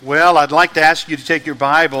Well, I'd like to ask you to take your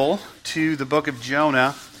Bible to the book of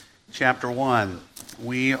Jonah, chapter 1.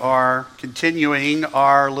 We are continuing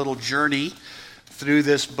our little journey through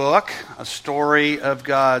this book, a story of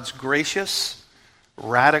God's gracious,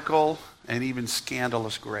 radical, and even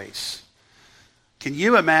scandalous grace. Can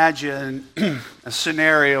you imagine a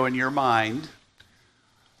scenario in your mind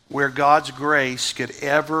where God's grace could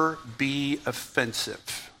ever be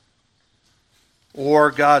offensive?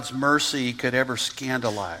 Or God's mercy could ever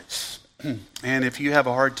scandalize? And if you have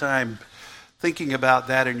a hard time thinking about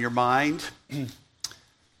that in your mind,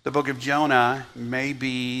 the book of Jonah may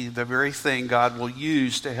be the very thing God will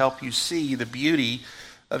use to help you see the beauty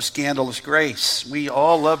of scandalous grace. We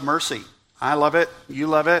all love mercy. I love it. You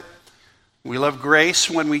love it. We love grace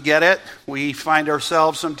when we get it. We find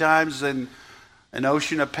ourselves sometimes in an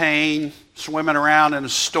ocean of pain, swimming around in a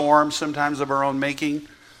storm, sometimes of our own making.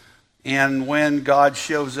 And when God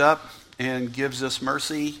shows up and gives us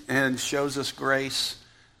mercy and shows us grace,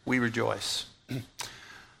 we rejoice.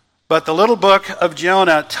 But the little book of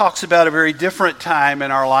Jonah talks about a very different time in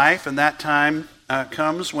our life, and that time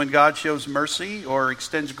comes when God shows mercy or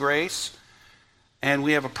extends grace, and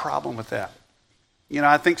we have a problem with that. You know,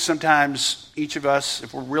 I think sometimes each of us,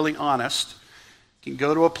 if we're really honest, can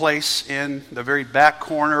go to a place in the very back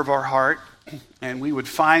corner of our heart, and we would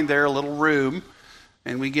find there a little room.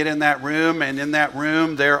 And we get in that room, and in that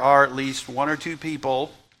room there are at least one or two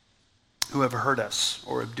people who have hurt us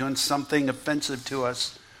or have done something offensive to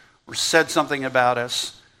us or said something about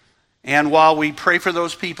us. And while we pray for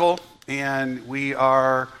those people and we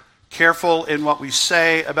are careful in what we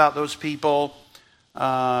say about those people,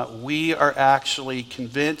 we are actually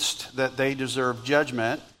convinced that they deserve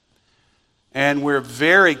judgment. And we're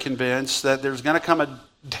very convinced that there's going to come a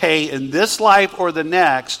day in this life or the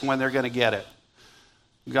next when they're going to get it.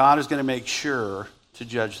 God is going to make sure to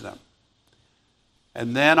judge them.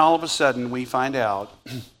 And then all of a sudden we find out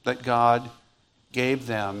that God gave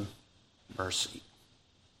them mercy.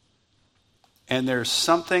 And there's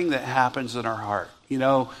something that happens in our heart. You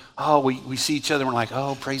know, we see each other and we're like,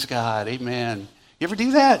 oh, praise God, amen. You ever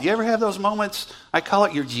do that? You ever have those moments? I call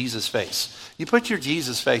it your Jesus face. You put your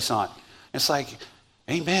Jesus face on. It's like,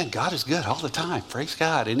 amen, God is good all the time, praise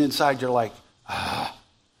God. And inside you're like, ah.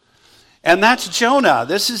 And that's Jonah.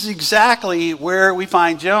 This is exactly where we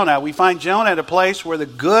find Jonah. We find Jonah at a place where the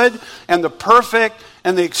good and the perfect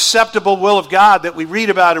and the acceptable will of God that we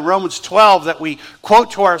read about in Romans 12, that we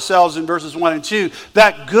quote to ourselves in verses 1 and 2,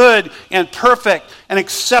 that good and perfect and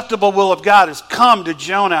acceptable will of God has come to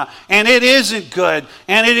Jonah, and it isn't good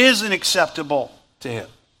and it isn't acceptable to him.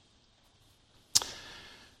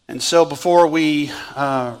 And so before we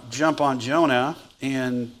jump on Jonah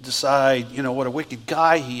and decide, what a wicked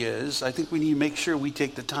guy he is, I think we need to make sure we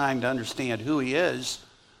take the time to understand who he is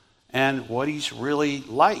and what he's really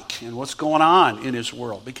like and what's going on in his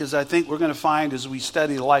world. Because I think we're going to find, as we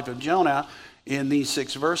study the life of Jonah in these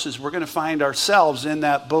 6 verses, we're going to find ourselves in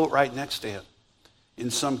that boat right next to him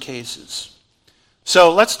in some cases.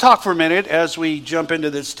 So let's talk for a minute as we jump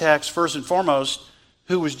into this text. First and foremost,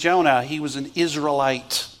 who was Jonah? He was an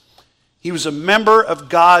Israelite. He was a member of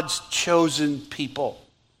God's chosen people.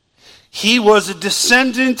 He was a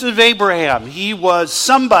descendant of Abraham. He was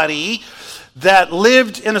somebody that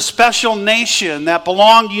lived in a special nation that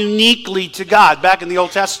belonged uniquely to God. Back in the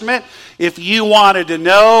Old Testament, if you wanted to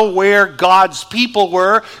know where God's people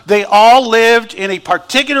were, they all lived in a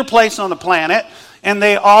particular place on the planet, and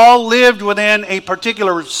they all lived within a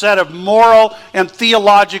particular set of moral and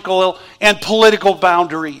theological and political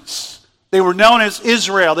boundaries. They were known as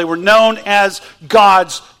Israel. They were known as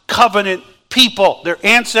God's covenant people. Their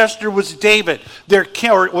ancestor was David. Their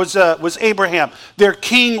king was Abraham. Their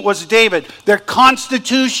king was David. Their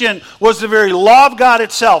constitution was the very law of God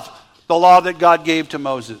itself, the law that God gave to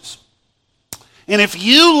Moses. And if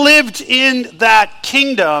you lived in that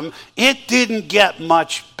kingdom, it didn't get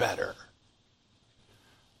much better.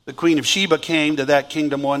 The Queen of Sheba came to that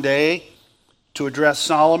kingdom one day to address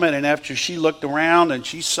Solomon, and after she looked around and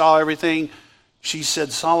she saw everything, she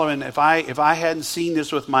said, Solomon, if I hadn't seen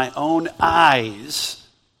this with my own eyes,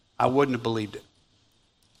 I wouldn't have believed it.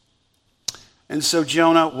 And so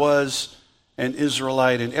Jonah was an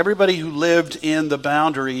Israelite, and everybody who lived in the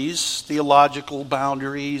boundaries, theological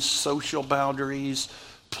boundaries, social boundaries,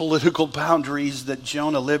 political boundaries that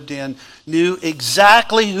Jonah lived in, knew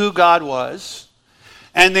exactly who God was.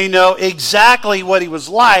 And they know exactly what he was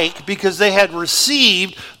like because they had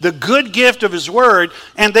received the good gift of his word,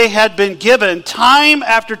 and they had been given time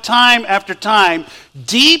after time after time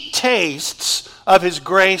deep tastes of his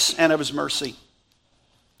grace and of his mercy.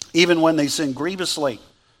 Even when they sinned grievously,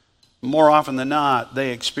 more often than not,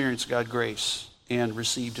 they experienced God's grace and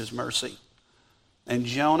received his mercy. And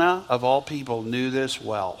Jonah, of all people, knew this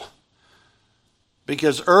well.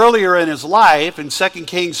 Because earlier in his life, in 2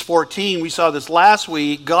 Kings 14, we saw this last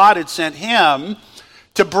week, God had sent him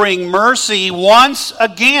to bring mercy once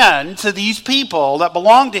again to these people that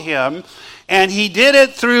belonged to him. And he did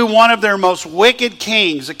it through one of their most wicked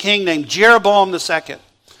kings, a king named Jeroboam II.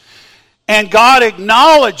 And God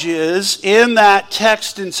acknowledges in that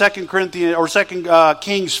text in 2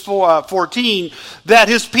 Kings 14 that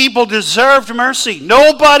his people deserved mercy.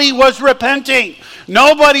 Nobody was repenting.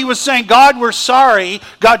 Nobody was saying, God, we're sorry.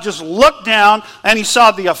 God just looked down and he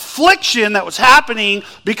saw the affliction that was happening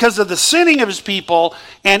because of the sinning of his people.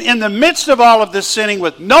 And in the midst of all of this sinning,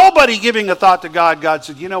 with nobody giving a thought to God, God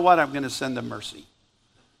said, you know what? I'm going to send them mercy.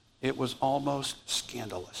 It was almost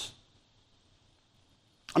scandalous.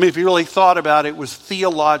 I mean, if you really thought about it, it was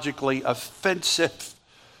theologically offensive.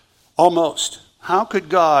 Almost. How could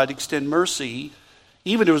God extend mercy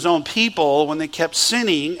even to his own people when they kept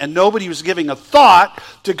sinning and nobody was giving a thought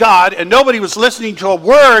to God and nobody was listening to a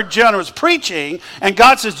word Jonah was preaching? And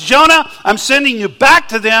God says, Jonah, I'm sending you back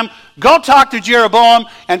to them. Go talk to Jeroboam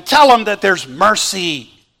and tell him that there's mercy.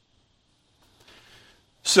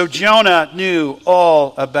 So Jonah knew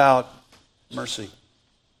all about mercy.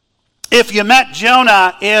 If you met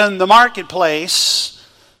Jonah in the marketplace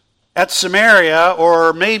at Samaria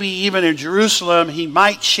or maybe even in Jerusalem, he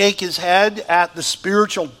might shake his head at the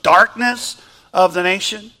spiritual darkness of the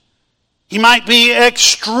nation. He might be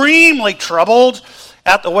extremely troubled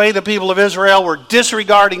at the way the people of Israel were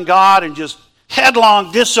disregarding God and just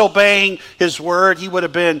headlong disobeying his word. He would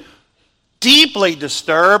have been deeply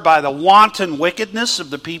disturbed by the wanton wickedness of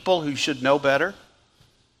the people who should know better.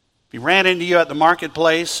 He ran into you at the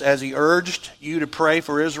marketplace as he urged you to pray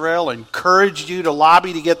for Israel, encouraged you to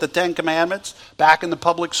lobby to get the Ten Commandments back in the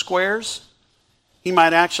public squares. He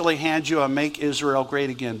might actually hand you a Make Israel Great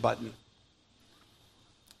Again button.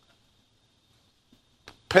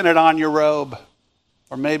 Pin it on your robe,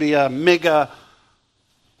 or maybe a MAGA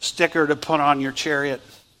sticker to put on your chariot.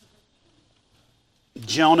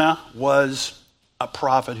 Jonah was a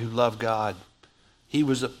prophet who loved God. He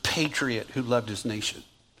was a patriot who loved his nation.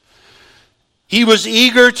 He was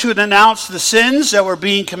eager to denounce the sins that were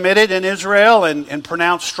being committed in Israel and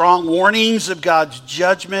pronounce strong warnings of God's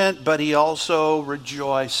judgment, but he also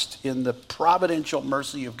rejoiced in the providential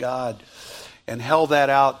mercy of God and held that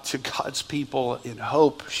out to God's people in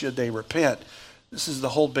hope should they repent. This is the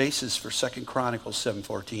whole basis for 2 Chronicles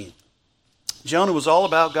 7:14. Jonah was all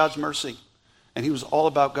about God's mercy, and he was all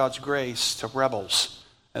about God's grace to rebels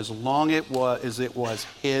as long as it was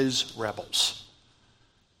his rebels.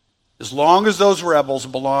 As long as those rebels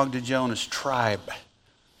belonged to Jonah's tribe.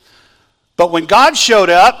 But when God showed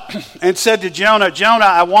up and said to Jonah, Jonah,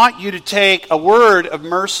 I want you to take a word of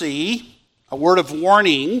mercy, a word of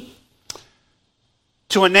warning,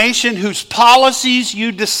 to a nation whose policies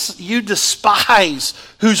you despise,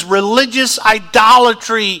 whose religious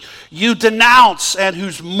idolatry you denounce, and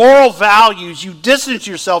whose moral values you distance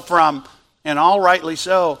yourself from, and all rightly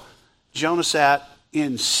so, Jonah sat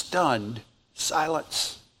in stunned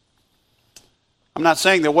silence. I'm not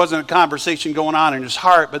saying there wasn't a conversation going on in his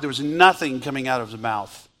heart, but there was nothing coming out of his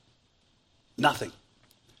mouth. Nothing.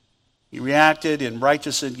 He reacted in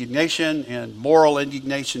righteous indignation and moral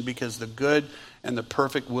indignation because the good and the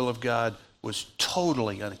perfect will of God was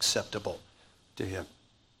totally unacceptable to him.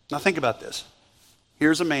 Now think about this.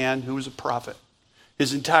 Here's a man who was a prophet.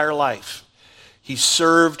 His entire life, he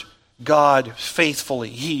served God faithfully.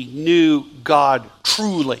 He knew God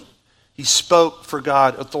truly. He spoke for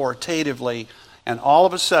God authoritatively. And all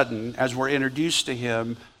of a sudden, as we're introduced to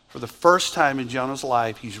him for the first time in Jonah's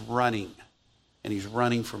life, he's running. And he's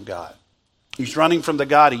running from God. He's running from the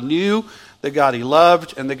God he knew, the God he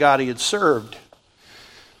loved, and the God he had served.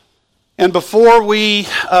 And before we,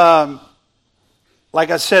 like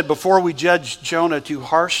I said, before we judge Jonah too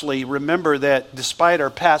harshly, remember that despite our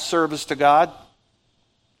past service to God,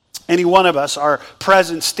 any one of us, our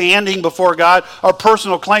present standing before God, our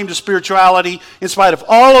personal claim to spirituality, in spite of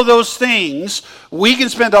all of those things, we can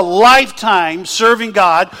spend a lifetime serving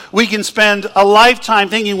God. We can spend a lifetime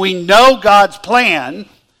thinking we know God's plan.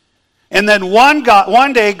 And then one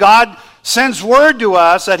day God sends word to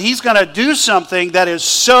us that he's going to do something that is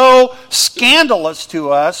so scandalous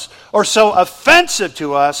to us or so offensive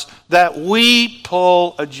to us that we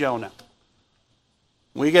pull a Jonah.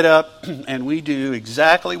 We get up and we do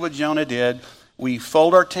exactly what Jonah did. We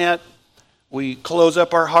fold our tent, we close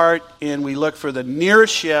up our heart, and we look for the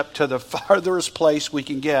nearest ship to the farthest place we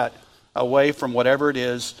can get away from whatever it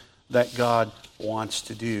is that God wants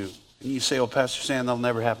to do. And you say, oh, Pastor Sam, that'll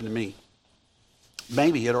never happen to me.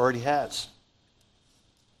 Maybe it already has.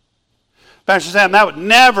 Pastor Sam, that would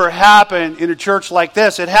never happen in a church like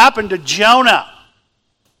this. It happened to Jonah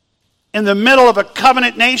in the middle of a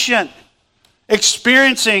covenant nation,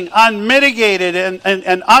 experiencing unmitigated and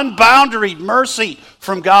unboundaried mercy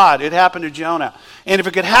from God. It happened to Jonah. And if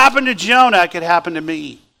it could happen to Jonah, it could happen to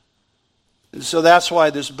me. And so that's why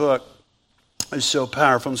this book is so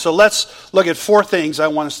powerful. And so let's look at 4 things I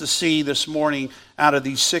want us to see this morning out of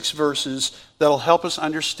these 6 verses that'll help us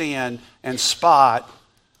understand and spot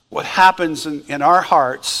what happens in our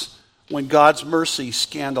hearts when God's mercy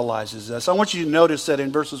scandalizes us. I want you to notice that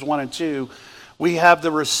in verses 1 and 2, we have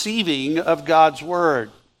the receiving of God's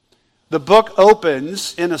word. The book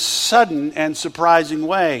opens in a sudden and surprising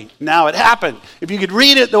way. Now it happened. If you could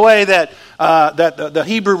read it the way that the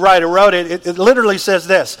Hebrew writer wrote it, it literally says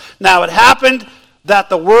this. Now it happened that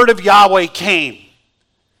the word of Yahweh came.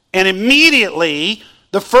 And immediately,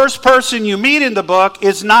 the first person you meet in the book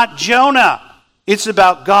is not Jonah. It's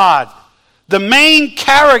about God. The main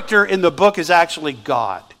character in the book is actually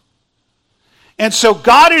God. And so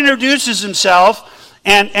God introduces himself,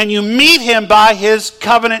 and you meet him by his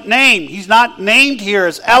covenant name. He's not named here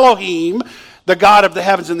as Elohim, the God of the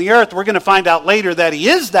heavens and the earth. We're going to find out later that he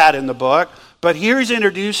is that in the book. But here he's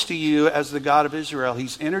introduced to you as the God of Israel.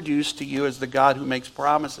 He's introduced to you as the God who makes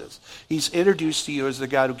promises. He's introduced to you as the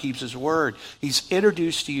God who keeps his word. He's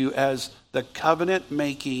introduced to you as the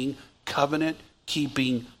covenant-making,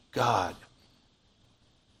 covenant-keeping God.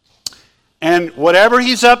 And whatever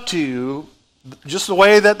he's up to, just the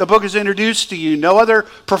way that the book is introduced to you, no other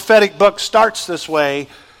prophetic book starts this way.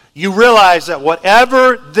 You realize that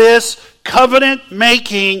whatever this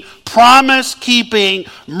covenant-making, promise-keeping,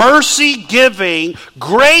 mercy-giving,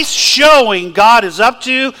 grace-showing God is up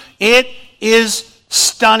to, it is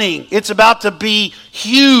stunning. It's about to be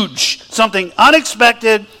huge. Something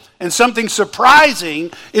unexpected and something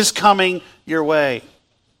surprising is coming your way.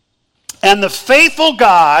 And the faithful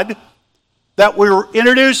God that we were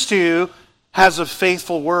introduced to has a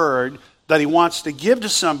faithful word that he wants to give to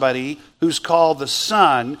somebody who's called the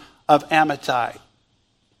son of Amittai.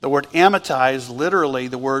 The word Amittai is literally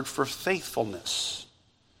the word for faithfulness.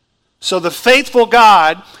 So the faithful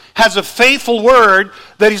God has a faithful word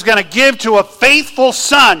that he's going to give to a faithful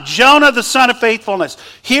son, Jonah, the son of faithfulness.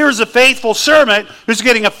 Here's a faithful servant who's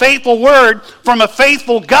getting a faithful word from a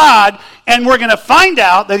faithful God, and we're going to find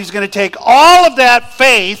out that he's going to take all of that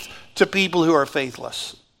faith to people who are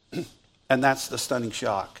faithless. And that's the stunning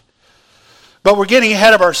shock. But we're getting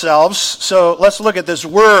ahead of ourselves, so let's look at this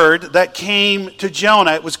word that came to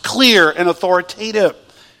Jonah. It was clear and authoritative.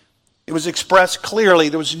 It was expressed clearly.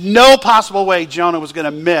 There was no possible way Jonah was going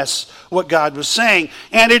to miss what God was saying.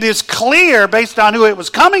 And it is clear, based on who it was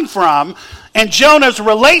coming from, and Jonah's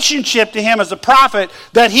relationship to him as a prophet,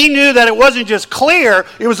 that he knew that it wasn't just clear,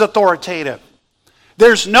 it was authoritative.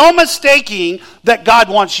 There's no mistaking that God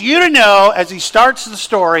wants you to know as he starts the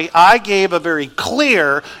story, I gave a very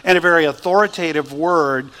clear and a very authoritative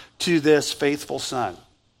word to this faithful son,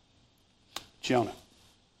 Jonah.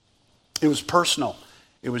 It was personal.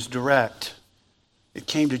 It was direct. It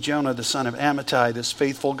came to Jonah, the son of Amittai, this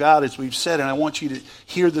faithful God, as we've said, and I want you to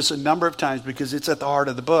hear this a number of times because it's at the heart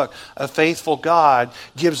of the book. A faithful God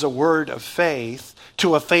gives a word of faith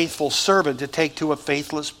to a faithful servant to take to a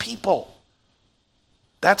faithless people.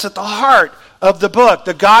 That's at the heart of the book.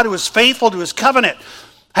 The God who is faithful to his covenant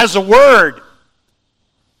has a word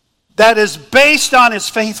that is based on his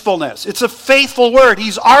faithfulness. It's a faithful word.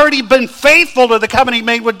 He's already been faithful to the covenant he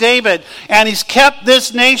made with David, and he's kept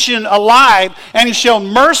this nation alive, and he's shown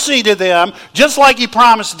mercy to them, just like he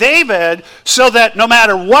promised David, so that no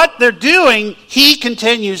matter what they're doing, he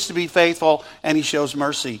continues to be faithful, and he shows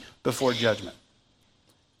mercy before judgment.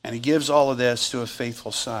 And he gives all of this to a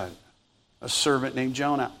faithful son, a servant named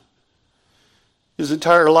Jonah. His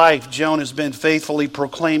entire life, Jonah has been faithfully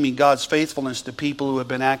proclaiming God's faithfulness to people who have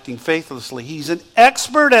been acting faithlessly. He's an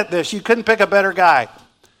expert at this. You couldn't pick a better guy.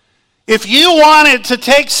 If you wanted to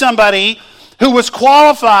take somebody who was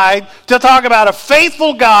qualified to talk about a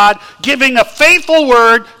faithful God giving a faithful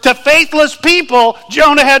word to faithless people,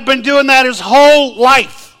 Jonah had been doing that his whole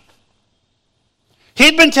life.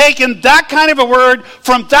 He'd been taking that kind of a word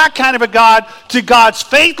from that kind of a God to God's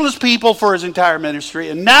faithless people for his entire ministry.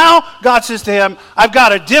 And now God says to him, I've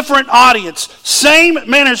got a different audience. Same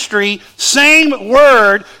ministry, same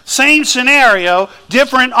word, same scenario,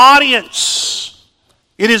 different audience.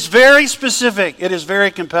 It is very specific. It is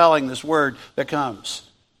very compelling, this word that comes.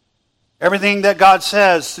 Everything that God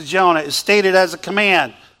says to Jonah is stated as a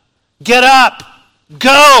command. Get up.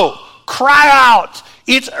 Go. Cry out.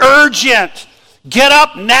 It's urgent. Get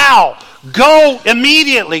up now. Go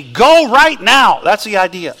immediately. Go right now. That's the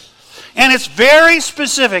idea. and it's very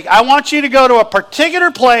specific. I want you to go to a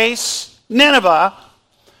particular place, Nineveh,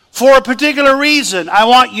 for a particular reason. I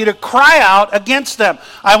want you to cry out against them.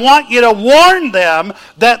 I want you to warn them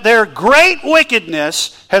that their great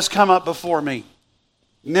wickedness has come up before me.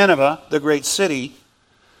 Nineveh, the great city,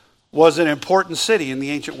 was an important city in the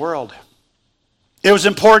ancient world. It was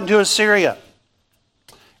important to Assyria.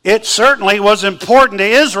 It certainly was important to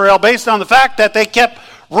Israel based on the fact that they kept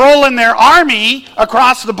rolling their army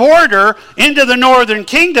across the border into the northern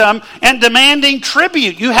kingdom and demanding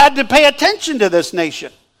tribute. You had to pay attention to this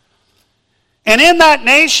nation. And in that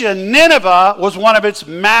nation, Nineveh was one of its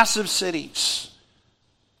massive cities.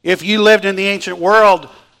 If you lived in the ancient world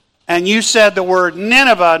and you said the word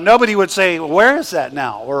Nineveh, nobody would say, well, where is that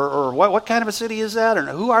now? Or what kind of a city is that? Or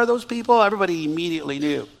who are those people? Everybody immediately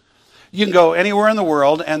knew. You can go anywhere in the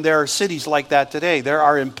world, and there are cities like that today. There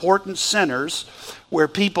are important centers where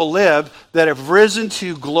people live that have risen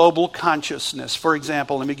to global consciousness. For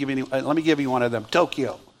example, let me give you one of them,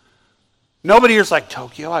 Tokyo. Nobody here's like,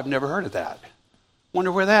 Tokyo? I've never heard of that.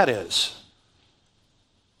 Wonder where that is.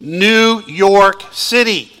 New York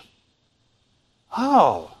City.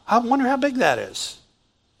 Oh, I wonder how big that is.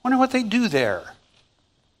 Wonder what they do there.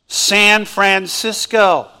 San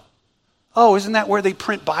Francisco. Oh, isn't that where they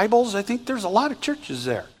print Bibles? I think there's a lot of churches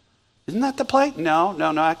there. Isn't that the place? No,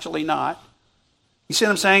 actually not. You see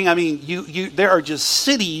what I'm saying? I mean, there are just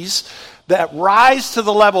cities that rise to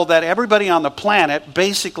the level that everybody on the planet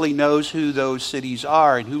basically knows who those cities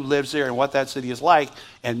are and who lives there and what that city is like.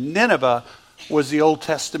 And Nineveh was the Old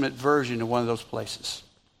Testament version of one of those places.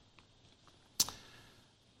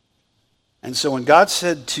 And so when God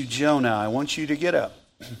said to Jonah, I want you to get up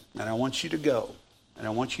and I want you to go and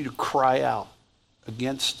I want you to cry out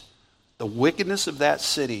against the wickedness of that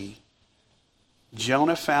city,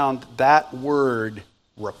 Jonah found that word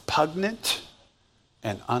repugnant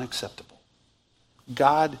and unacceptable.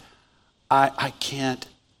 God, I can't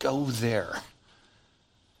go there.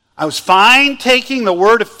 I was fine taking the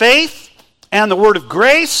word of faith and the word of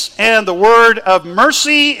grace and the word of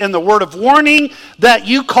mercy and the word of warning that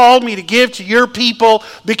you called me to give to your people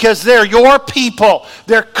because they're your people.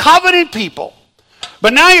 They're covenant people.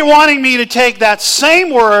 But now you're wanting me to take that same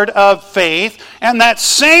word of faith and that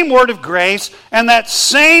same word of grace and that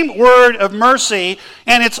same word of mercy,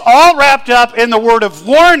 and it's all wrapped up in the word of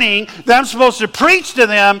warning that I'm supposed to preach to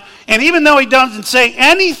them. And even though he doesn't say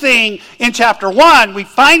anything in chapter 1, we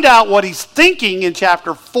find out what he's thinking in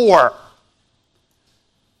chapter 4.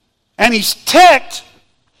 And he's ticked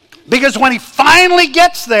because when he finally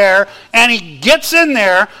gets there and he gets in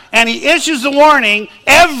there and he issues the warning,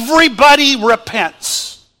 everybody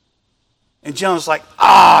repents. And Jonah's like,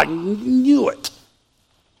 I knew it.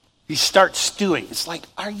 He starts stewing. It's like,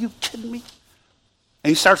 are you kidding me? And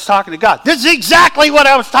he starts talking to God. This is exactly what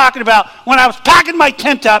I was talking about when I was packing my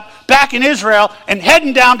tent up back in Israel and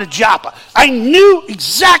heading down to Joppa. I knew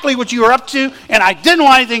exactly what you were up to, and I didn't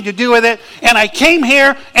want anything to do with it. And I came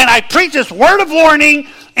here, and I preached this word of warning,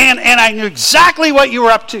 and I knew exactly what you were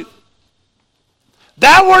up to.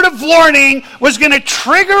 That word of warning was going to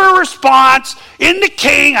trigger a response in the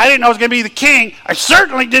king. I didn't know it was going to be the king. I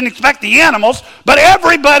certainly didn't expect the animals, but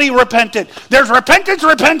everybody repented. There's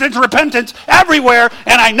repentance everywhere,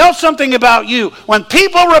 and I know something about you. When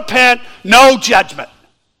people repent, no judgment.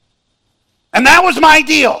 And that was my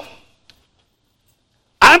deal.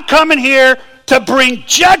 I'm coming here to bring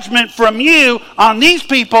judgment from you on these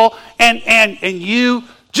people, and you,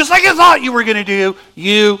 just like I thought you were going to do,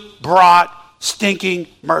 you brought stinking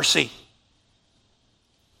mercy.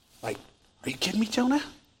 Like, are you kidding me, Jonah?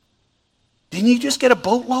 Didn't you just get a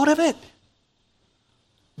boatload of it?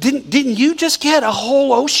 Didn't you just get a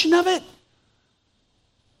whole ocean of it?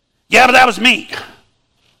 Yeah, but that was me.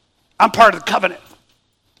 I'm part of the covenant.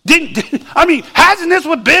 Hasn't this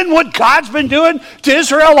been what God's been doing to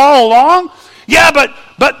Israel all along? Yeah, but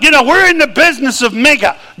we're in the business of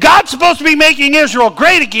mega. God's supposed to be making Israel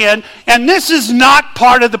great again, and this is not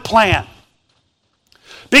part of the plan.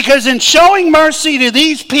 Because in showing mercy to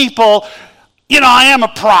these people, I am a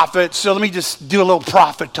prophet, so let me just do a little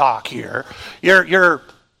prophet talk here.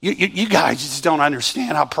 You guys just don't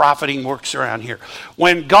understand how profiting works around here.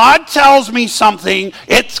 When God tells me something,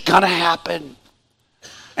 it's going to happen.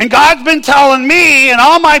 And God's been telling me and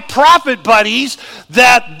all my prophet buddies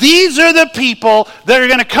that these are the people that are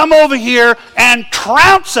going to come over here and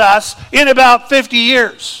trounce us in about 50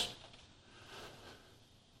 years.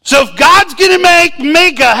 So if God's going to make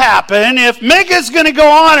mega happen, if mega's going to go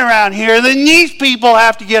on around here, then these people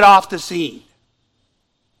have to get off the scene.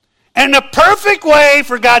 And the perfect way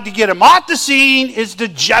for God to get them off the scene is to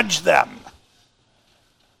judge them.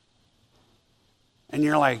 And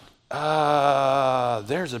you're like,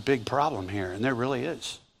 there's a big problem here, and there really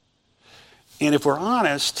is. And if we're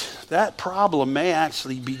honest, that problem may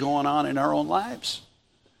actually be going on in our own lives.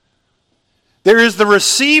 There is the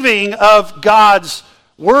receiving of God's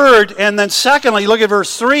word, and then secondly, look at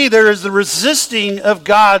verse 3, there is the resisting of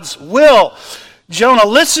God's will. Jonah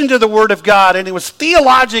listened to the word of God, and it was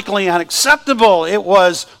theologically unacceptable. It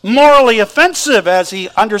was morally offensive as he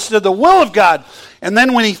understood the will of God. And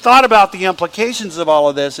then when he thought about the implications of all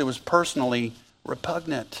of this, it was personally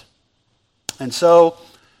repugnant. And so,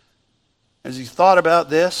 as he thought about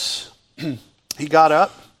this, he got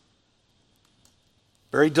up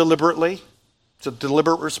very deliberately. It's a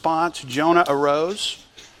deliberate response. Jonah arose.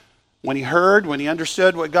 When he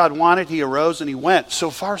understood what God wanted, he arose and he went. So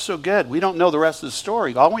far, so good. We don't know the rest of the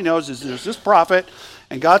story. All we know is there's this prophet,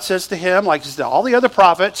 and God says to him, like he said to all the other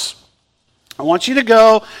prophets, I want you to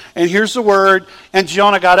go, and here's the word. And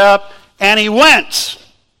Jonah got up, and he went.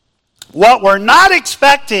 What we're not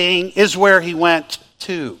expecting is where he went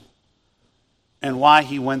to, and why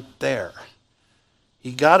he went there.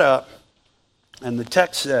 He got up, and the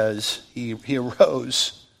text says he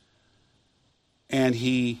arose, and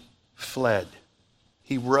he fled.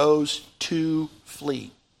 He rose to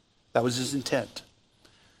flee. That was his intent.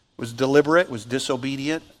 It was deliberate, it was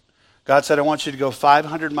disobedient. God said, I want you to go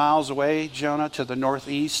 500 miles away, Jonah, to the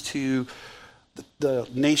northeast, to the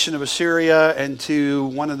nation of Assyria, and to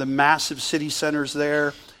one of the massive city centers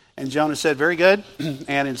there. And Jonah said, very good.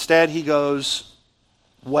 And instead he goes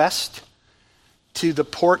west to the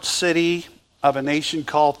port city of a nation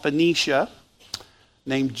called Phoenicia,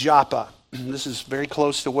 named Joppa. This is very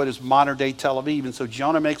close to what is modern-day Tel Aviv. And so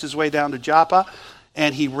Jonah makes his way down to Joppa,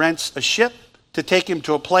 and he rents a ship to take him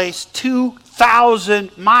to a place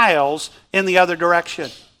 2,000 miles in the other direction,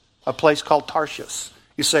 a place called Tarshish.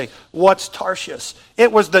 You say, what's Tarshish?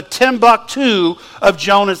 It was the Timbuktu of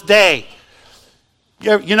Jonah's day.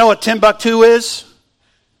 You know what Timbuktu is?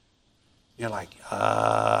 You're like,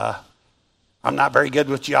 I'm not very good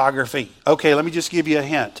with geography. Okay, let me just give you a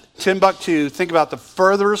hint. Timbuktu, think about the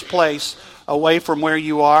furthest place away from where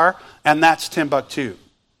you are, and that's Timbuktu.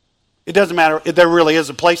 It doesn't matter if there really is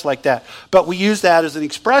a place like that. But we use that as an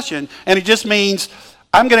expression, and it just means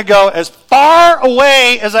I'm going to go as far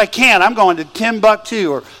away as I can. I'm going to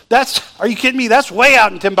Timbuktu. Are you kidding me? That's way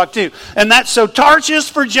out in Timbuktu. And so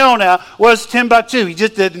Tarshish for Jonah was Timbuktu. He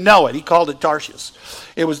just didn't know it. He called it Tarshish.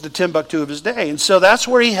 It was the Timbuktu of his day. And so that's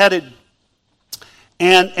where he headed.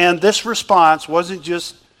 And this response wasn't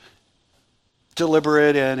just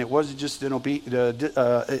deliberate, and it wasn't just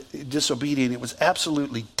disobedient. It was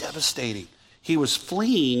absolutely devastating. He was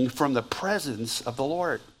fleeing from the presence of the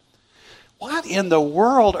Lord. What in the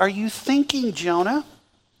world are you thinking, Jonah?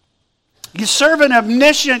 You serve an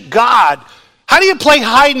omniscient God. How do you play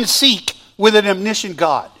hide and seek with an omniscient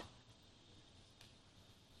God?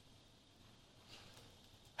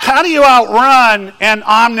 How do you outrun an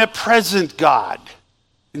omnipresent God?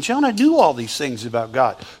 And Jonah knew all these things about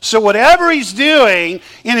God. So whatever he's doing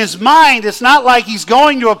in his mind, it's not like he's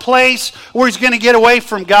going to a place where he's going to get away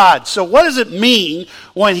from God. So what does it mean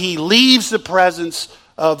when he leaves the presence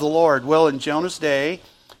of the Lord? Well, in Jonah's day,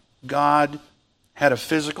 God had a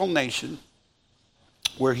physical nation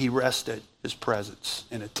where he rested his presence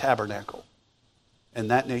in a tabernacle. And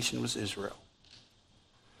that nation was Israel.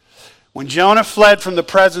 When Jonah fled from the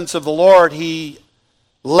presence of the Lord, he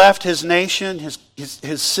left his nation, his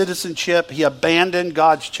citizenship. He abandoned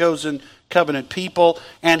God's chosen covenant people,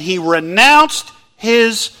 and he renounced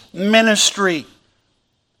his ministry.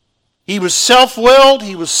 He was self-willed,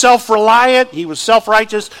 he was self-reliant, he was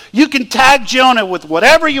self-righteous. You can tag Jonah with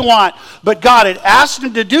whatever you want, but God had asked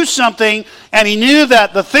him to do something, and he knew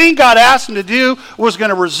that the thing God asked him to do was going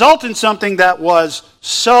to result in something that was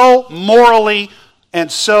so morally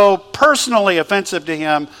and so personally offensive to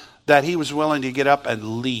him that he was willing to get up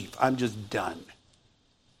and leave. I'm just done.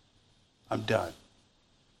 I'm done.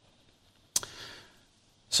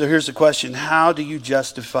 So here's the question. How do you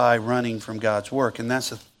justify running from God's work? And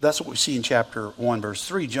that's what we see in chapter 1, verse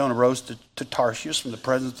 3. Jonah rose to Tarshish from the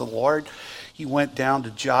presence of the Lord. He went down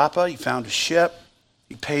to Joppa. He found a ship.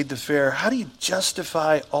 He paid the fare. How do you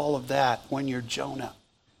justify all of that when you're Jonah?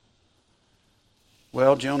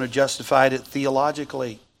 Well, Jonah justified it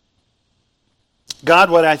theologically. God,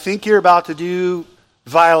 what I think you're about to do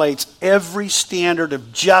violates every standard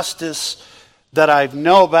of justice that I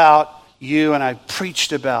know about you and I've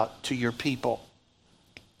preached about to your people.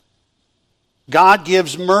 God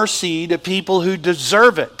gives mercy to people who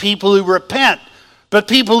deserve it, people who repent. But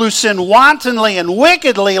people who sin wantonly and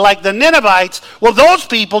wickedly like the Ninevites, well, those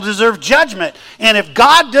people deserve judgment. And if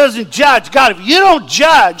God doesn't judge, God, if you don't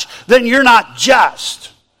judge, then you're not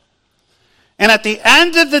just. And at the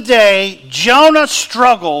end of the day, Jonah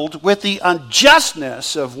struggled with the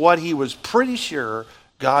unjustness of what he was pretty sure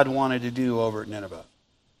God wanted to do over at Nineveh.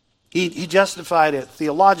 He justified it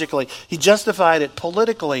theologically. He justified it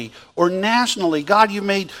politically or nationally. God, you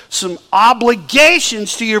made some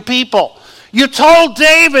obligations to your people. You told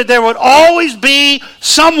David there would always be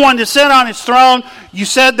someone to sit on his throne. You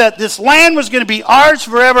said that this land was going to be ours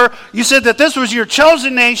forever. You said that this was your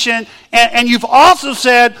chosen nation. And you've also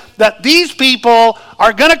said that these people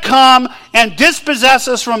are going to come and dispossess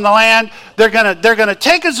us from the land. They're going to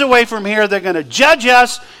take us away from here. They're going to judge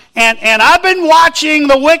us. And I've been watching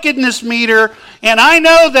the wickedness meter, and I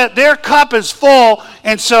know that their cup is full,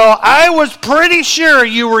 and so I was pretty sure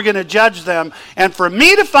you were going to judge them. And for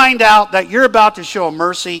me to find out that you're about to show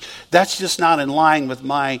mercy, that's just not in line with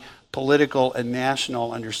my political and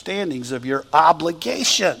national understandings of your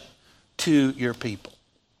obligation to your people.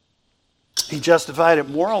 He justified it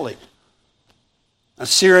morally. A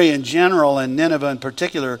Syrian general, and Nineveh in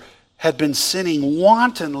particular, had been sinning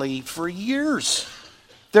wantonly for years.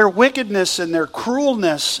 Their wickedness and their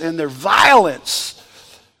cruelness and their violence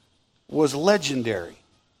was legendary.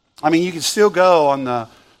 I mean, you can still go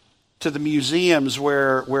to the museums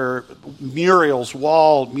where murals,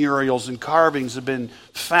 wall murals and carvings have been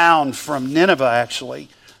found from Nineveh, actually.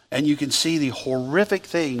 And you can see the horrific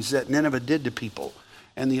things that Nineveh did to people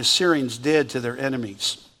and the Assyrians did to their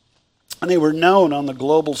enemies. And they were known on the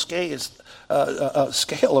global scale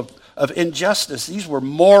of injustice. These were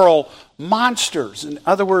moral monsters. In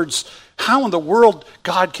other words, how in the world,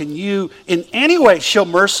 God, can you in any way show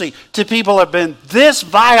mercy to people who have been this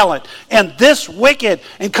violent and this wicked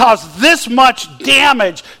and caused this much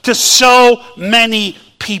damage to so many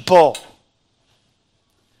people?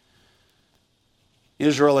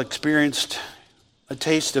 Israel experienced a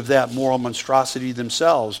taste of that moral monstrosity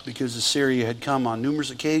themselves because Assyria had come on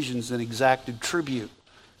numerous occasions and exacted tribute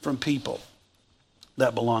from people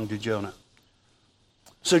that belonged to Jonah.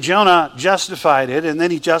 So Jonah justified it, and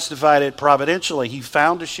then he justified it providentially. He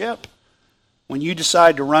found a ship. When you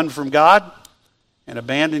decide to run from God and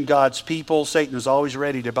abandon God's people, Satan is always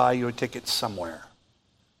ready to buy you a ticket somewhere.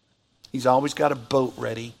 He's always got a boat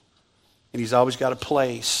ready, and he's always got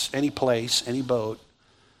any boat.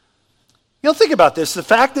 Think about this. The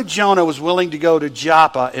fact that Jonah was willing to go to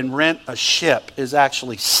Joppa and rent a ship is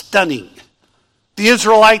actually stunning. The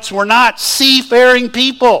Israelites were not seafaring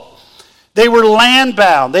people. They were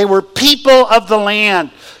landbound. They were people of the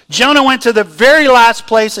land. Jonah went to the very last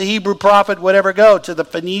place a Hebrew prophet would ever go, to the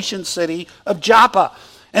Phoenician city of Joppa.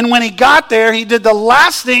 And when he got there, he did the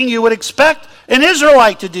last thing you would expect an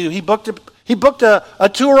Israelite to do. He booked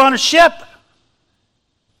a tour on a ship.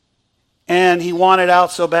 And he wanted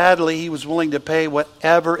out so badly, he was willing to pay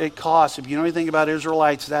whatever it cost. If you know anything about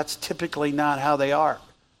Israelites, that's typically not how they are.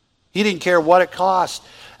 He didn't care what it cost.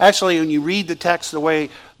 Actually, when you read the text the way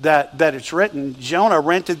that it's written, Jonah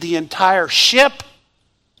rented the entire ship,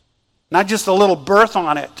 not just a little berth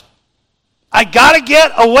on it. I got to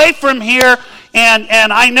get away from here,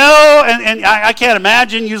 and I know, and I can't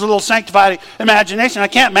imagine, use a little sanctified imagination, I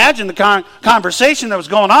can't imagine the conversation that was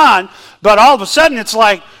going on, but all of a sudden it's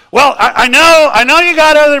like, well, I know you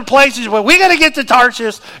got other places, but we got to get to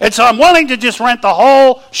Tarshish, and so I'm willing to just rent the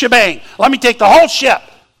whole shebang. Let me take the whole ship.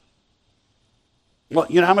 Well,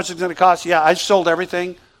 you know how much it's going to cost? Yeah, I sold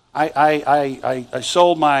everything. I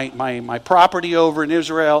sold my property over in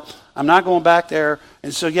Israel. I'm not going back there.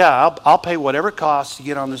 And so, yeah, I'll pay whatever it costs to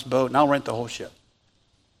get on this boat, and I'll rent the whole ship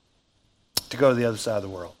to go to the other side of the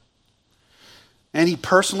world. And he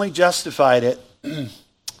personally justified it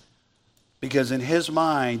because in his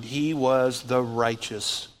mind, he was the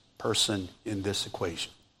righteous person in this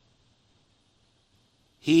equation.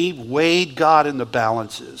 He weighed God in the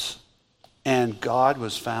balances, and God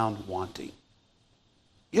was found wanting.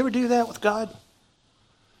 You ever do that with God?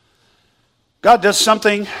 God does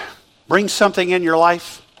something, brings something in your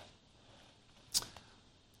life.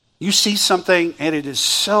 You see something and it is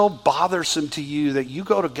so bothersome to you that you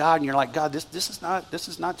go to God and you're like, God, this is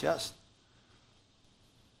not just.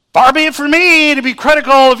 Far be it from me to be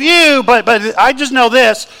critical of you, but I just know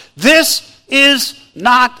this is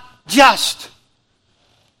not just.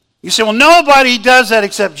 You say, well, nobody does that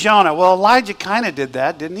except Jonah. Well, Elijah kind of did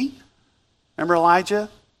that, didn't he? Remember Elijah?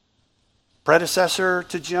 Predecessor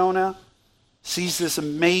to Jonah. Sees this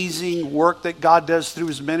amazing work that God does through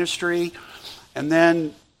his ministry. And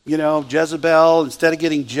then, Jezebel, instead of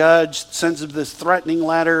getting judged, sends him this threatening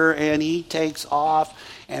letter, and he takes off.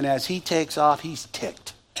 And as he takes off, he's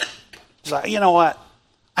ticked. He's like, you know what?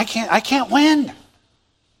 I can't win.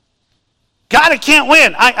 God, I can't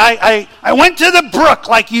win. I went to the brook,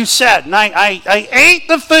 like you said, and I ate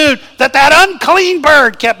the food that unclean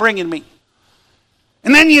bird kept bringing me.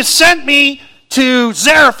 And then you sent me to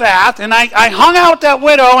Zarephath, and I hung out with that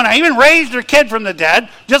widow, and I even raised her kid from the dead,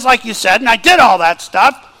 just like you said, and I did all that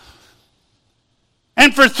stuff.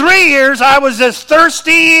 And for 3 years, I was as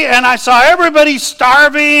thirsty, and I saw everybody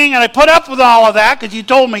starving, and I put up with all of that because you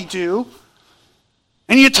told me to.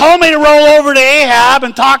 And you told me to roll over to Ahab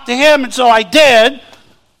and talk to him, and so I did.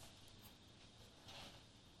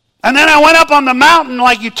 And then I went up on the mountain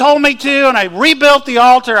like you told me to, and I rebuilt the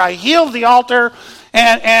altar, I healed the altar,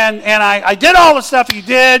 and I did all the stuff you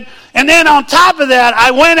did. And then on top of that,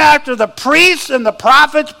 I went after the priests and the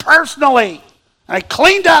prophets personally. I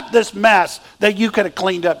cleaned up this mess that you could have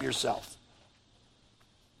cleaned up yourself.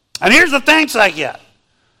 And here's the thanks I get.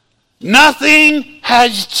 Nothing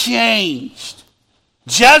has changed.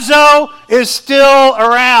 Jezzo is still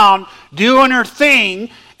around doing her thing.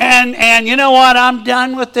 And you know what? I'm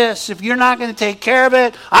done with this. If you're not going to take care of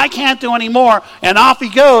it, I can't do any more. And off he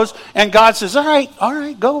goes. And God says, all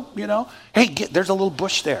right, go, Hey, there's a little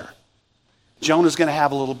bush there. Jonah's going to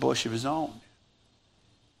have a little bush of his own.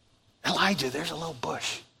 Elijah, there's a little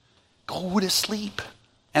bush. Go to sleep.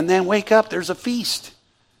 And then wake up, there's a feast.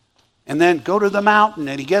 And then go to the mountain.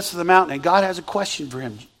 And he gets to the mountain, and God has a question for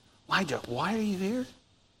him. Elijah, why are you here?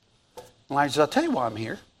 Elijah says, I'll tell you why I'm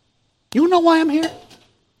here. You know why I'm here?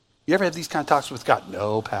 You ever have these kind of talks with God?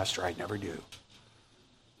 No, Pastor, I never do.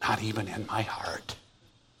 Not even in my heart.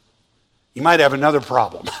 You might have another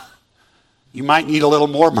problem. You might need a little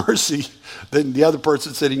more mercy than the other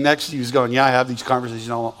person sitting next to you who's going, yeah, I have these conversations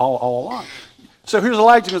all along. So here's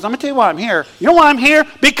Elijah goes, I'm going to tell you why I'm here. You know why I'm here?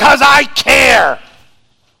 Because I care.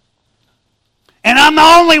 And I'm the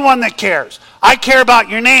only one that cares. I care about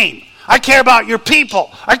your name. I care about your people.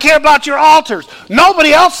 I care about your altars.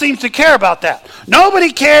 Nobody else seems to care about that.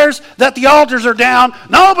 Nobody cares that the altars are down.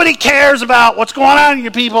 Nobody cares about what's going on in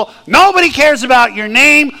your people. Nobody cares about your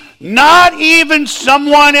name. Not even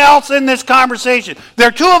someone else in this conversation. There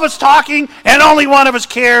are two of us talking, and only one of us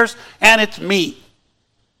cares, and it's me.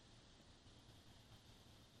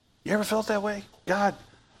 You ever felt that way? God,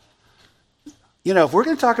 if we're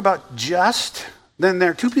going to talk about just, then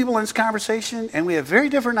there are two people in this conversation, and we have very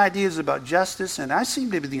different ideas about justice, and I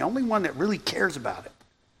seem to be the only one that really cares about it.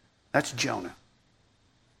 That's Jonah.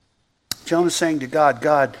 Jonah's saying to God,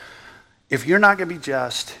 God, if you're not going to be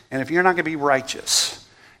just, and if you're not going to be righteous,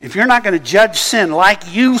 if you're not going to judge sin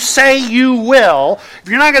like you say you will, if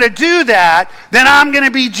you're not going to do that, then I'm going to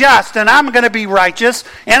be just and I'm going to be righteous,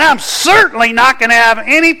 and I'm certainly not going to have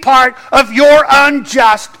any part of your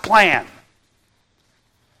unjust plan.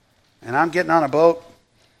 And I'm getting on a boat,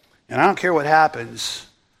 and I don't care what happens,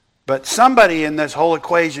 but somebody in this whole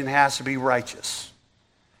equation has to be righteous.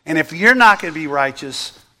 And if you're not going to be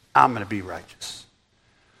righteous, I'm going to be righteous.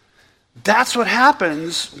 That's what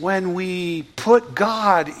happens when we put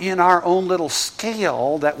God in our own little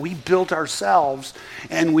scale that we built ourselves,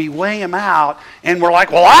 and we weigh him out, and we're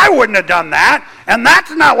like, well, I wouldn't have done that, and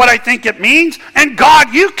that's not what I think it means, and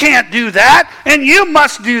God, you can't do that, and you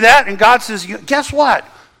must do that. And God says, guess what?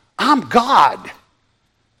 I'm God.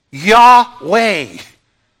 Yahweh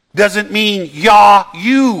doesn't mean Yah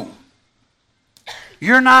you.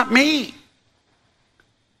 You're not me.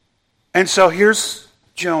 And so here's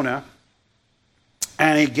Jonah.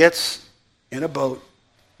 And he gets in a boat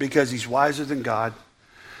because he's wiser than God.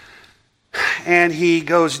 And he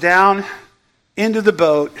goes down into the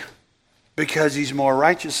boat because he's more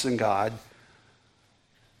righteous than God.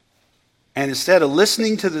 And instead of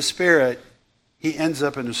listening to the Spirit, he ends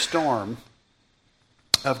up in a storm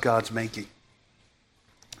of God's making.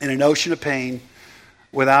 In an ocean of pain,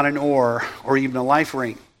 without an oar or even a life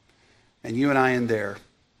ring. And you and I in there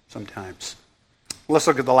sometimes. Let's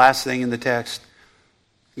look at the last thing in the text.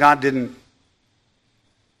 God didn't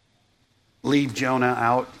leave Jonah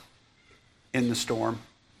out in the storm.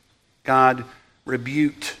 God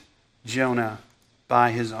rebuked Jonah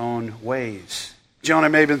by his own ways. Jonah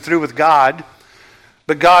may have been through with God,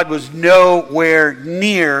 but God was nowhere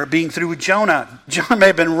near being through with Jonah. Jonah may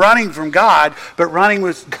have been running from God, but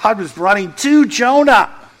God was running to Jonah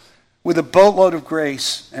with a boatload of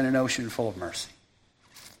grace and an ocean full of mercy.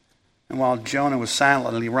 And while Jonah was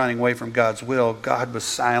silently running away from God's will, God was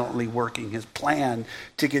silently working his plan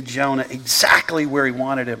to get Jonah exactly where he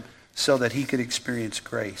wanted him so that he could experience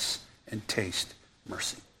grace and taste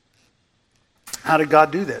mercy. How did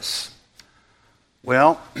God do this?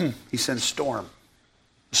 Well, he sent a storm.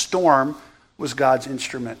 The storm was God's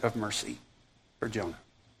instrument of mercy for Jonah.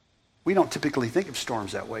 We don't typically think of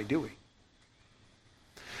storms that way, do we?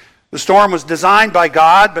 The storm was designed by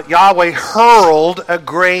God, but Yahweh hurled a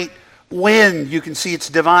great wind. You can see its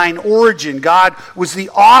divine origin. God was the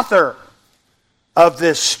author of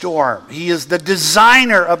this storm. He is the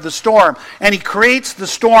designer of the storm. And he creates the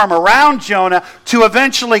storm around Jonah to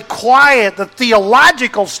eventually quiet the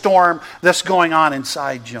theological storm that's going on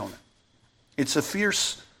inside Jonah. It's a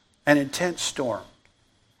fierce and intense storm.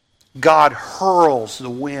 God hurls the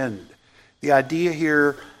wind. The idea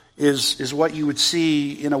here is what you would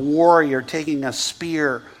see in a warrior taking a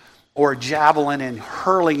spear or a javelin and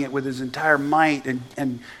hurling it with his entire might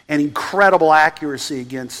and incredible accuracy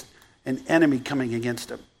against an enemy coming against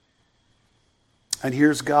him. And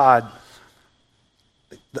here's God,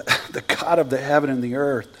 the God of the heaven and the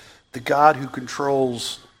earth, the God who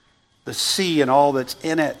controls the sea and all that's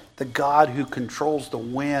in it, the God who controls the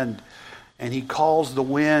wind. And he calls the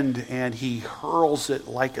wind and he hurls it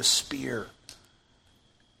like a spear.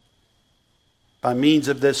 By means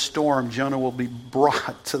of this storm, Jonah will be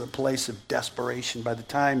brought to the place of desperation. By the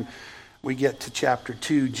time we get to chapter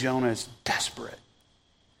 2, Jonah is desperate.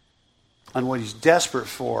 And what he's desperate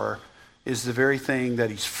for is the very thing that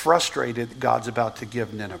he's frustrated that God's about to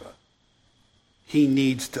give Nineveh. He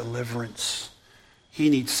needs deliverance. He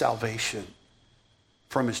needs salvation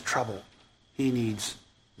from his trouble. He needs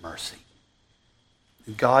mercy.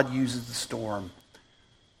 And God uses the storm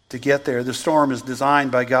to get there. The storm is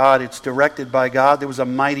designed by God. It's directed by God. There was a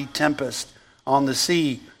mighty tempest on the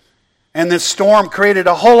sea. And this storm created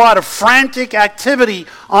a whole lot of frantic activity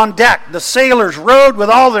on deck. The sailors rowed with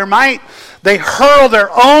all their might. They hurled their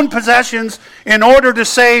own possessions in order to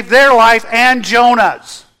save their life and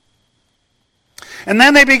Jonah's. And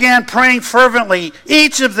then they began praying fervently.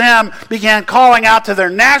 Each of them began calling out to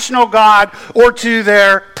their national God or to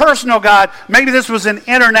their personal God. Maybe this was an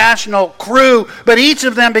international crew, but each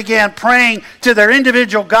of them began praying to their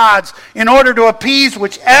individual gods in order to appease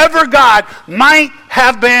whichever God might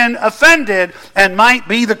have been offended and might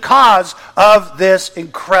be the cause of this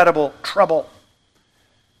incredible trouble.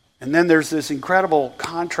 And then there's this incredible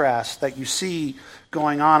contrast that you see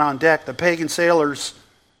going on deck. The pagan sailors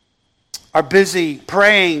are busy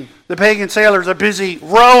praying. The pagan sailors are busy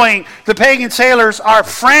rowing. The pagan sailors are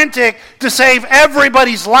frantic to save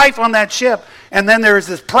everybody's life on that ship. And then there is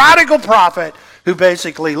this prodigal prophet who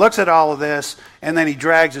basically looks at all of this, and then he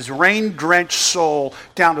drags his rain-drenched soul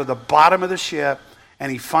down to the bottom of the ship, and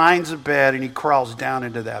he finds a bed, and he crawls down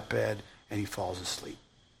into that bed, and he falls asleep.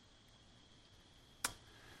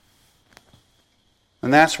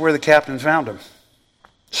 And that's where the captain found him,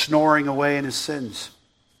 snoring away in his sins.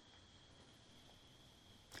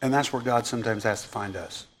 And that's where God sometimes has to find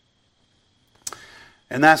us.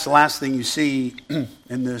 And that's the last thing you see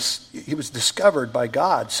in this. He was discovered by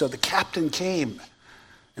God. So the captain came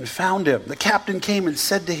and found him. The captain came and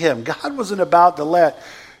said to him, God wasn't about to let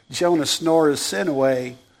Jonah snore his sin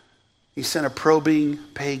away. He sent a probing,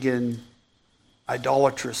 pagan,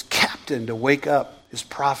 idolatrous captain to wake up his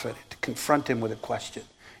prophet, to confront him with a question.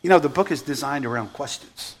 You know, the book is designed around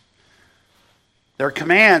questions. There are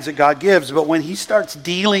commands that God gives, but when he starts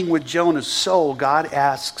dealing with Jonah's soul, God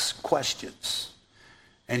asks questions.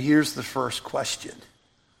 And here's the first question.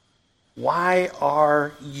 Why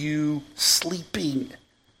are you sleeping?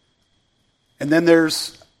 And then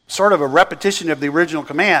there's sort of a repetition of the original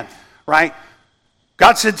command, right?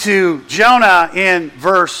 God said to Jonah in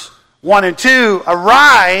verse 1 and 2,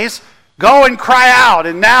 arise, go and cry out.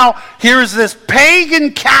 And now here's this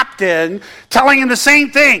pagan captain telling him the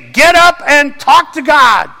same thing. Get up and talk to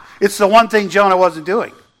God. It's the one thing Jonah wasn't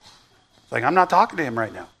doing. It's like, I'm not talking to him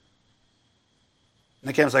right now. And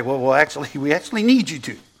the captain's like, well, we actually need you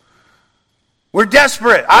to. We're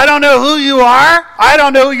desperate. I don't know who you are. I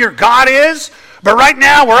don't know who your God is. But right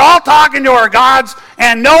now, we're all talking to our gods,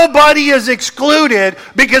 and nobody is excluded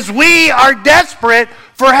because we are desperate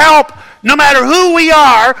for help. No matter who we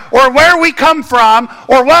are or where we come from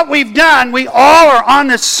or what we've done, we all are on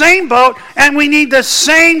the same boat and we need the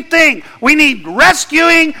same thing. We need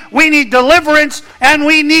rescuing, we need deliverance, and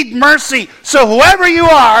we need mercy. So whoever you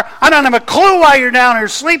are, I don't have a clue why you're down here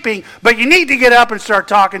sleeping, but you need to get up and start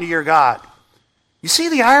talking to your God. You see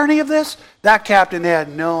the irony of this? That captain had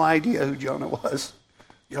no idea who Jonah was.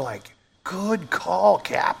 You're like, good call,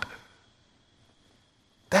 Cap.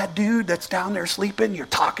 That dude that's down there sleeping, you're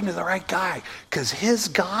talking to the right guy. Because his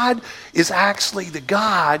God is actually the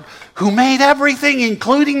God who made everything,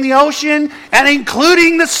 including the ocean and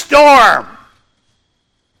including the storm.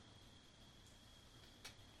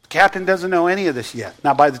 The captain doesn't know any of this yet.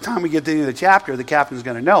 Now, by the time we get to the end of the chapter, the captain's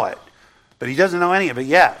going to know it. But he doesn't know any of it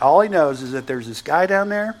yet. All he knows is that there's this guy down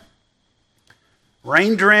there,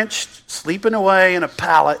 rain-drenched, sleeping away in a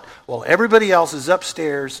pallet, while everybody else is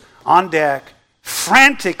upstairs on deck,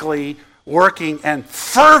 frantically working and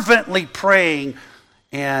fervently praying.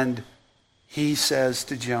 And he says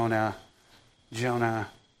to Jonah, Jonah,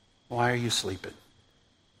 why are you sleeping?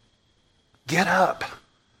 Get up.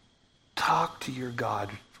 Talk to your God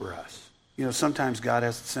for us. You know, sometimes God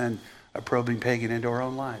has to send a probing pagan into our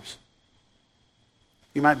own lives.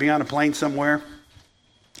 You might be on a plane somewhere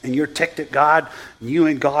and you're ticked at God, and you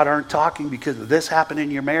and God aren't talking because of this happened in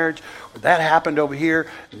your marriage, or that happened over here,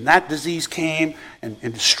 and that disease came and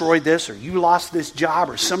destroyed this, or you lost this job,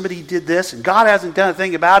 or somebody did this, and God hasn't done a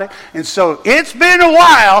thing about it. And so it's been a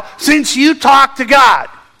while since you talked to God.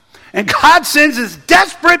 And God sends this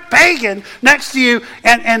desperate pagan next to you,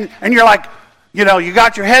 and you're like, you know, you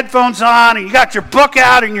got your headphones on, and you got your book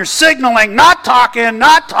out, and you're signaling, not talking,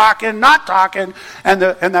 not talking, not talking. And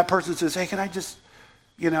that person says, hey, can I just...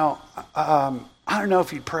 You know, I don't know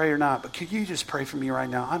if you pray or not, but could you just pray for me right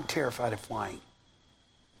now? I'm terrified of flying.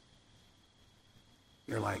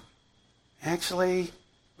 You're like, actually,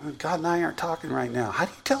 God and I aren't talking right now. How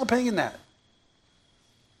do you tell a pagan that?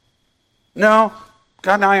 No,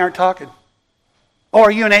 God and I aren't talking. Oh,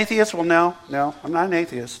 are you an atheist? Well, no, I'm not an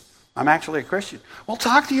atheist. I'm actually a Christian. Well,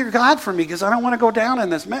 talk to your God for me because I don't want to go down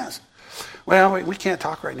in this mess. Well, we can't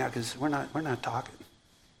talk right now because we're not talking.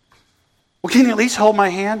 Well, can you at least hold my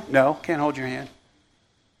hand? No, can't hold your hand.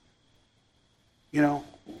 You know,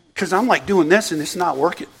 because I'm like doing this and it's not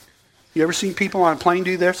working. You ever seen people on a plane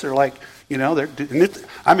do this? They're like, you know,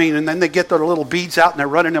 and then they get their little beads out and they're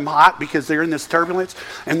running them hot because they're in this turbulence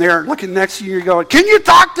and they're looking next to you and you're going, can you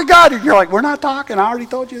talk to God? And you're like, we're not talking. I already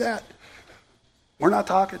told you that. We're not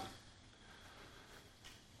talking.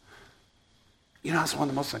 You know, it's one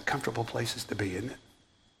of the most uncomfortable places to be, isn't it?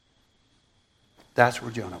 That's where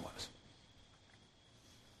Jonah was.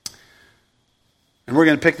 And we're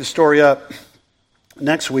going to pick the story up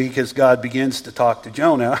next week as God begins to talk to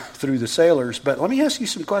Jonah through the sailors. But let me ask you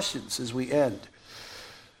some questions as we end.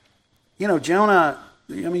 You know, Jonah,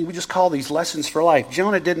 we just call these lessons for life.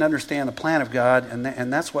 Jonah didn't understand the plan of God,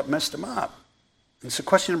 and that's what messed him up. And so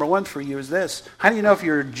question number one for you is this. How do you know if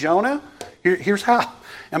you're Jonah? Here's how.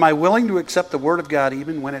 Am I willing to accept the word of God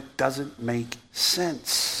even when it doesn't make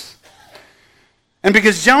sense? And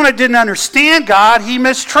because Jonah didn't understand God, he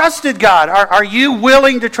mistrusted God. Are you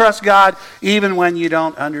willing to trust God even when you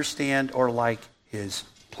don't understand or like his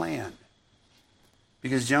plan?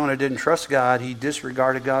 Because Jonah didn't trust God, he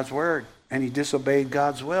disregarded God's word and he disobeyed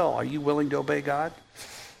God's will. Are you willing to obey God?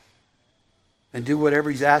 And do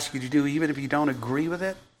whatever he's asked you to do even if you don't agree with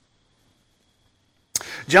it?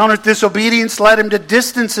 Jonah's disobedience led him to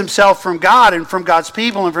distance himself from God and from God's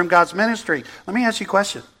people and from God's ministry. Let me ask you a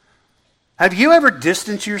question. Have you ever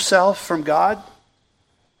distanced yourself from God?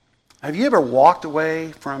 Have you ever walked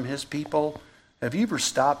away from his people? Have you ever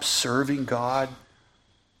stopped serving God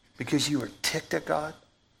because you were ticked at God?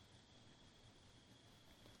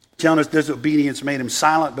 Jonah's disobedience made him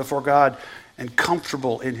silent before God and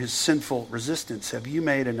comfortable in his sinful resistance. Have you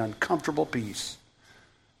made an uncomfortable peace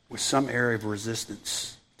with some area of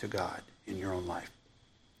resistance to God in your own life?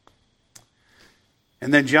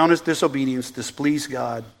 And then Jonah's disobedience displeased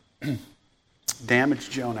God,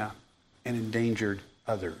 damaged Jonah, and endangered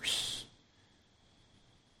others.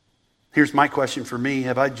 Here's my question for me.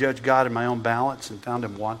 Have I judged God in my own balance and found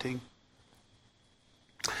him wanting?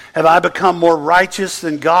 Have I become more righteous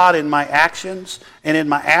than God in my actions and in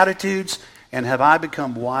my attitudes? And have I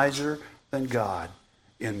become wiser than God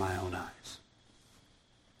in my own eyes?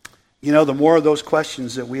 You know, the more of those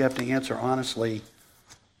questions that we have to answer honestly,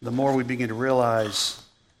 the more we begin to realize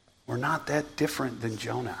we're not that different than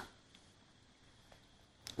Jonah.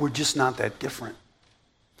 We're just not that different.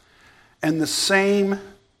 And the same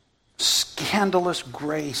scandalous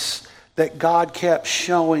grace that God kept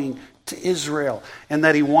showing to Israel and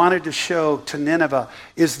that he wanted to show to Nineveh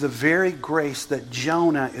is the very grace that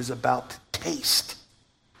Jonah is about to taste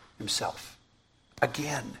himself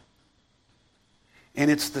again. And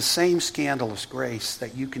it's the same scandalous grace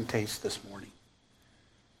that you can taste this morning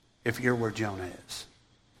if you're where Jonah is.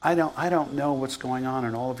 I don't know what's going on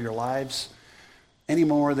in all of your lives any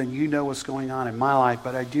more than you know what's going on in my life,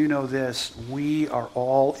 but I do know this. We are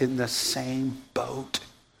all in the same boat.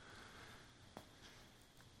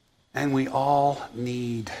 And we all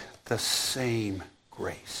need the same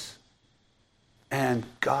grace. And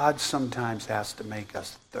God sometimes has to make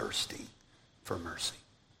us thirsty for mercy.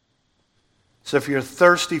 So if you're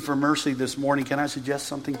thirsty for mercy this morning, can I suggest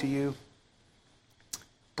something to you?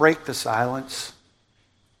 Break the silence.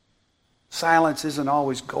 Silence isn't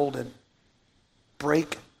always golden.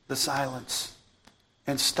 Break the silence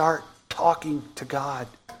and start talking to God.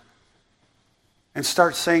 And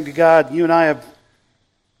start saying to God, you and I have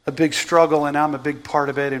a big struggle, and I'm a big part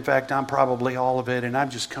of it. In fact, I'm probably all of it, and I'm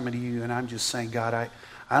just coming to you, and I'm just saying, God,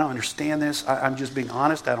 I don't understand this. I'm just being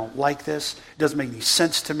honest. I don't like this. It doesn't make any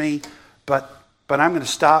sense to me, but I'm going to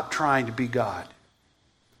stop trying to be God.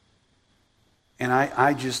 And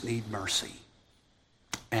I just need mercy,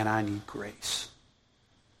 and I need grace.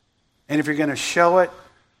 And if you're going to show it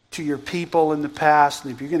to your people in the past,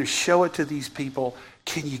 and if you're going to show it to these people,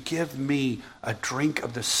 can you give me a drink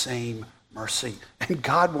of the same mercy? And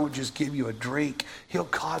God won't just give you a drink. He'll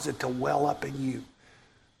cause it to well up in you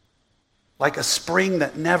like a spring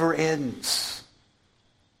that never ends,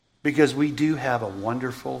 because we do have a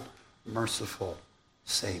wonderful, merciful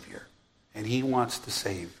Savior, and he wants to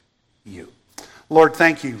save you. Lord,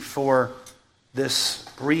 thank you for this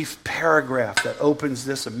brief paragraph that opens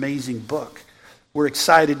this amazing book. We're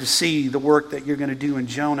excited to see the work that you're going to do in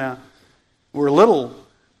Jonah. We're a little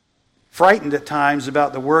frightened at times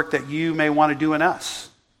about the work that you may want to do in us.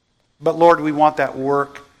 But Lord, we want that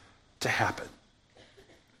work to happen.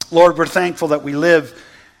 Lord, we're thankful that we live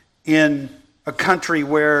in a country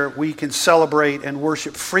where we can celebrate and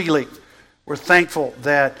worship freely. We're thankful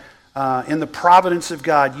that in the providence of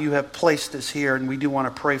God, you have placed us here, and we do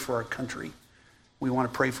want to pray for our country. We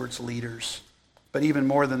want to pray for its leaders. But even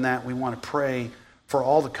more than that, we want to pray for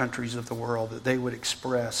all the countries of the world, that they would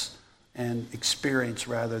express and experience,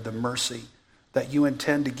 rather, the mercy that you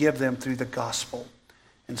intend to give them through the gospel.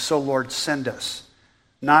 And so, Lord, send us,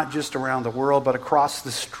 not just around the world, but across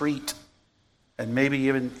the street, and maybe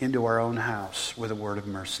even into our own house with a word of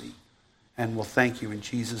mercy. And we'll thank you in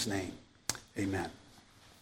Jesus' name. Amen.